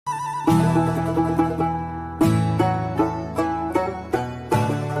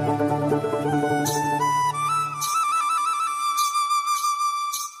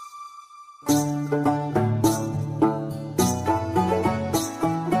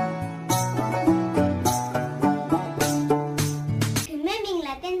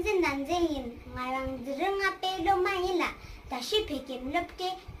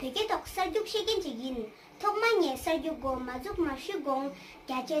Tokmanye Sarjugo Mazuk Mashugong,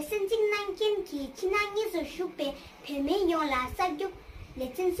 Gache Sensing Nankin Ki, Chinangis or Shupe, Peme Yola Sarjuk,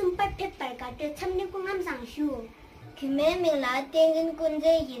 Let's Super Pepper got the Tamnikungam Sang Shu. Kime Mila Tengen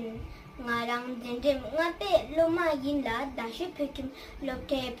Kunze Yin, Narang Zendim Nape, Loma Yin La, Dashi Pekim,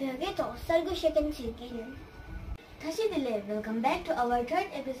 Lotte Pergeto, Sargo Shaken Chicken. Tashidile, welcome back to our third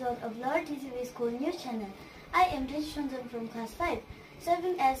episode of Lord TCV School News Channel. I am Trish Johnson from class 5,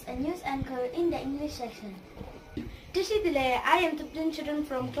 serving as a news anchor in the English section. Tashidile, I am Tuptin Chudun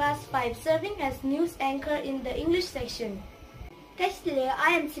from class 5, serving as news anchor in the English section. Tashidile,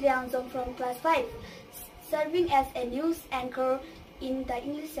 I am Sriyansong from class 5, serving as a news anchor in the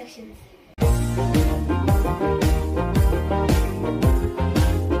English section.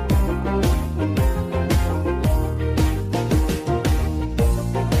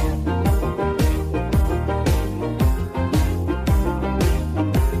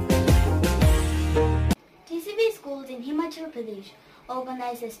 TCV schools in Himachal Pradesh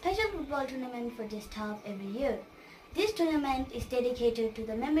organize a special football tournament for their staff every year. This tournament is dedicated to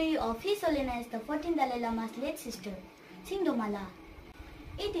the memory of His Holiness the 14th Dalai Lama's late sister, Singdomala.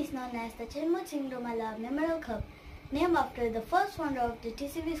 It is known as the Chenmo Singdomala Memorial Cup, named after the first founder of the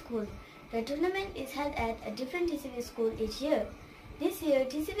TCV school. The tournament is held at a different TCV school each year. This year,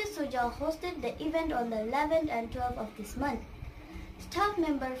 TCV Suja hosted the event on the 11th and 12th of this month. Staff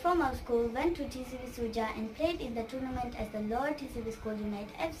members from our school went to TCV Suja and played in the tournament as the Lord TCV School Unite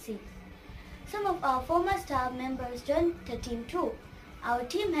FC. Some of our former staff members joined the team too. Our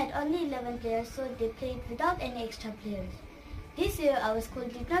team had only 11 players, so they played without any extra players. This year, our school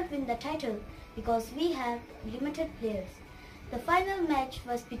did not win the title because we have limited players. The final match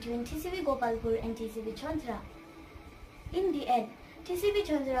was between TCV Gopalpur and TCV Chandra. In the end, TCV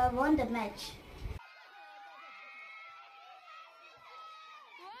Chandra won the match.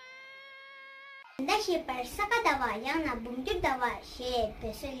 Dashi per Saka Dawa, Yana Bumjuk Dawa, She,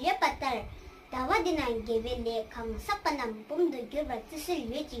 Pesulia Patar, Dawa Dina Gevele, Kang Sapanam, Bum the Gilbert Tissil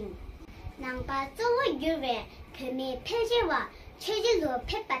Yujin. Nangpa Zowa Gure, Peme Pejewa, Chejizo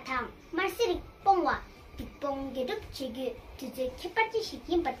Pepatang, Marsirik Pongwa, Pipong Gedup Chigu, to the Kipati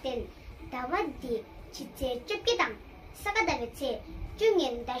Shikim Paten, Dawa Di, Chitse Chukidang, Saka Davete,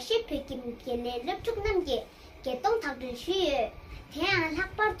 Junian, Dashi Pekim Kele, Luptuknamge, Getong Tabdun Shuye, Tian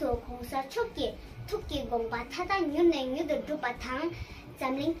Lakparto, Kongsa Choki. Tuki gongpa thata nyune nyudu dupa thang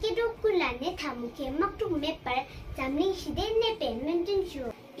zamling kidu kulane thamuke maktu mepar zamling shide nepe mentin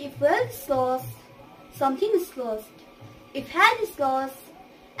chu. If wealth is lost, something is lost. If health is lost,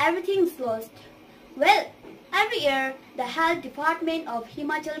 everything is lost. Well, every year the Health Department of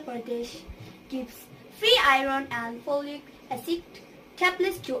Himachal Pradesh gives free iron and folic acid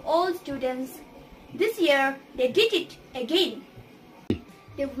tablets to all students. This year they did it again.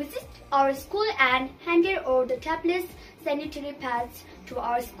 They visit our school and handed over the tablets, sanitary pads to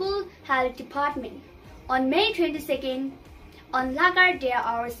our school health department. On May 22nd, on Lagar Day,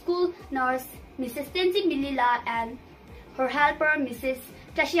 our school nurse, Mrs. Tenzi Milila, and her helper, Mrs.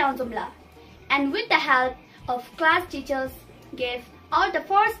 Tashianzumla, and with the help of class teachers, gave out the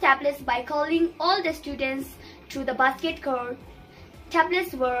first tablets by calling all the students to the basket court.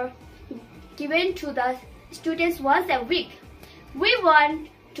 Tablets were given to the students once a week. We want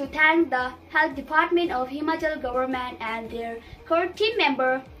to thank the Health Department of Himachal government and their core team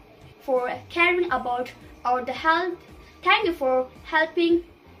member for caring about our health. Thank you for helping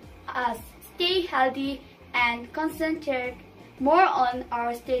us stay healthy and concentrate more on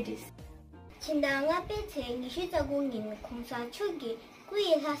our studies. Chindanga Pete Nishitagunin, Kongsa Chugi,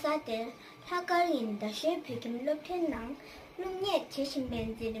 Kui Hasate, Hakalin, the shape Pikim Lieutenant, Lumye Chishin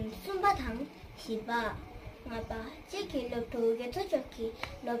Benzidim, Sumbatang, Shiba. Ngapa cheki lokto ge tochoki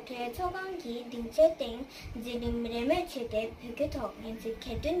lokte chogangi dingche teng jilim reme chete phuke thok ngi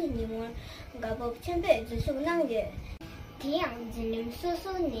kheten ni mon gabok chembe jusung ge tiang jilim so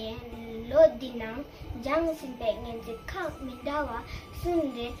so ne lo dinang jang simpe ngi khak mindawa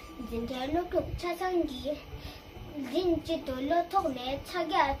sunde jinja lokto chasangi jinchi to lo thok ne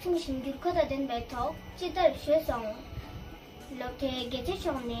chagya chungsin gyur khoda den be thok chidar shesong lokte ge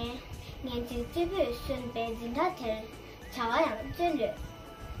chong ne Nancy Tibu soon beds in hotel. Chawang, Zulu.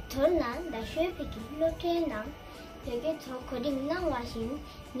 Tolna, the Shopiki, Lokenam, the get to coding non washing,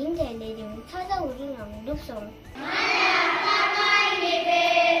 Ninja lady, Tada Wooding on Luxon.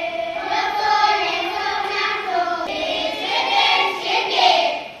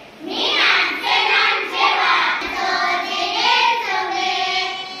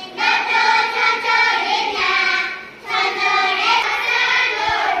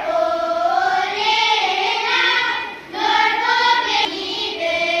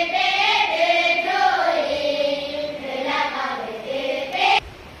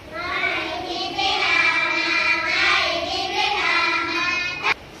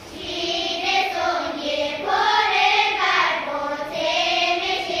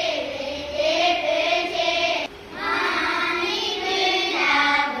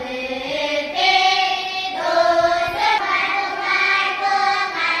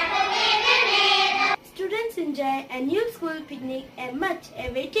 picnic a much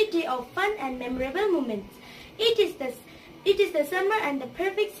awaited day of fun and memorable moments. It is the summer and the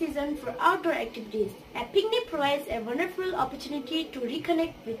perfect season for outdoor activities. A picnic provides a wonderful opportunity to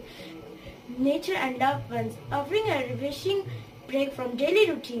reconnect with nature and loved ones, offering a refreshing break from daily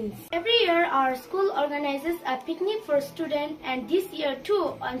routines. Every year, our school organizes a picnic for students, and this year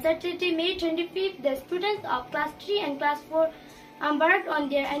too, on Saturday, May 25th, the students of Class 3 and Class 4 embarked on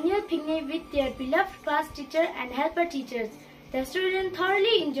their annual picnic with their beloved class teacher and helper teachers. The students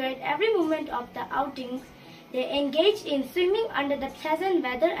thoroughly enjoyed every moment of the outing. They engaged in swimming under the pleasant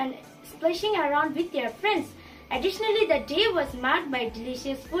weather and splashing around with their friends. Additionally, the day was marked by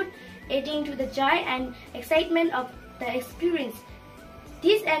delicious food, adding to the joy and excitement of the experience.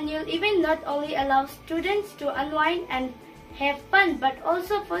 This annual event not only allows students to unwind and have fun, but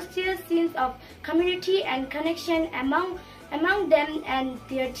also fosters a sense of community and connection among them and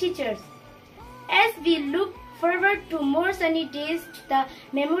their teachers. As we look forward to more sunny days, the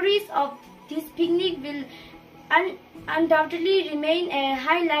memories of this picnic will undoubtedly remain a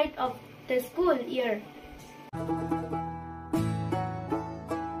highlight of the school year.